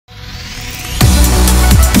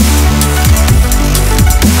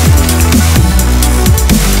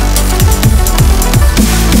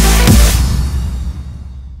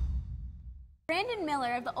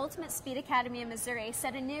the Ultimate Speed Academy in Missouri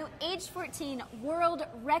set a new age 14 world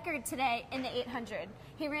record today in the 800.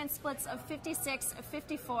 He ran splits of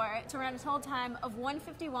 56-54 to run a total time of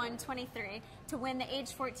 1:51.23 to win the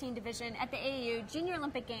age 14 division at the AAU Junior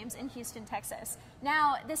Olympic Games in Houston, Texas.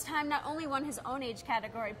 Now, this time not only won his own age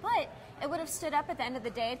category, but it would have stood up at the end of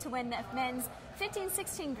the day to win the men's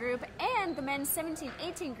 15-16 group and the men's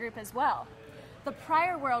 17-18 group as well. The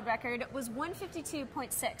prior world record was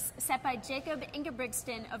 152.6, set by Jacob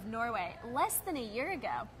Ingebrigtsen of Norway less than a year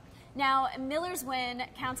ago. Now, Miller's win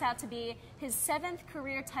counts out to be his 7th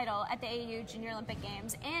career title at the AAU Junior Olympic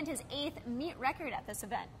Games and his 8th meet record at this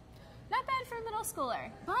event. Not bad for a middle schooler,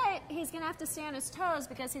 but he's going to have to stay on his toes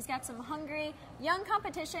because he's got some hungry, young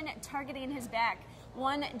competition targeting his back.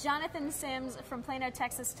 One Jonathan Sims from Plano,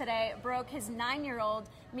 Texas today broke his 9-year-old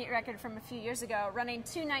meet record from a few years ago, running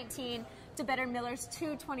 2:19 to better Miller's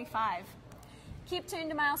 2:25. Keep tuned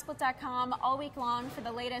to milesplit.com all week long for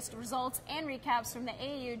the latest results and recaps from the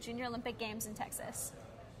AAU Junior Olympic Games in Texas.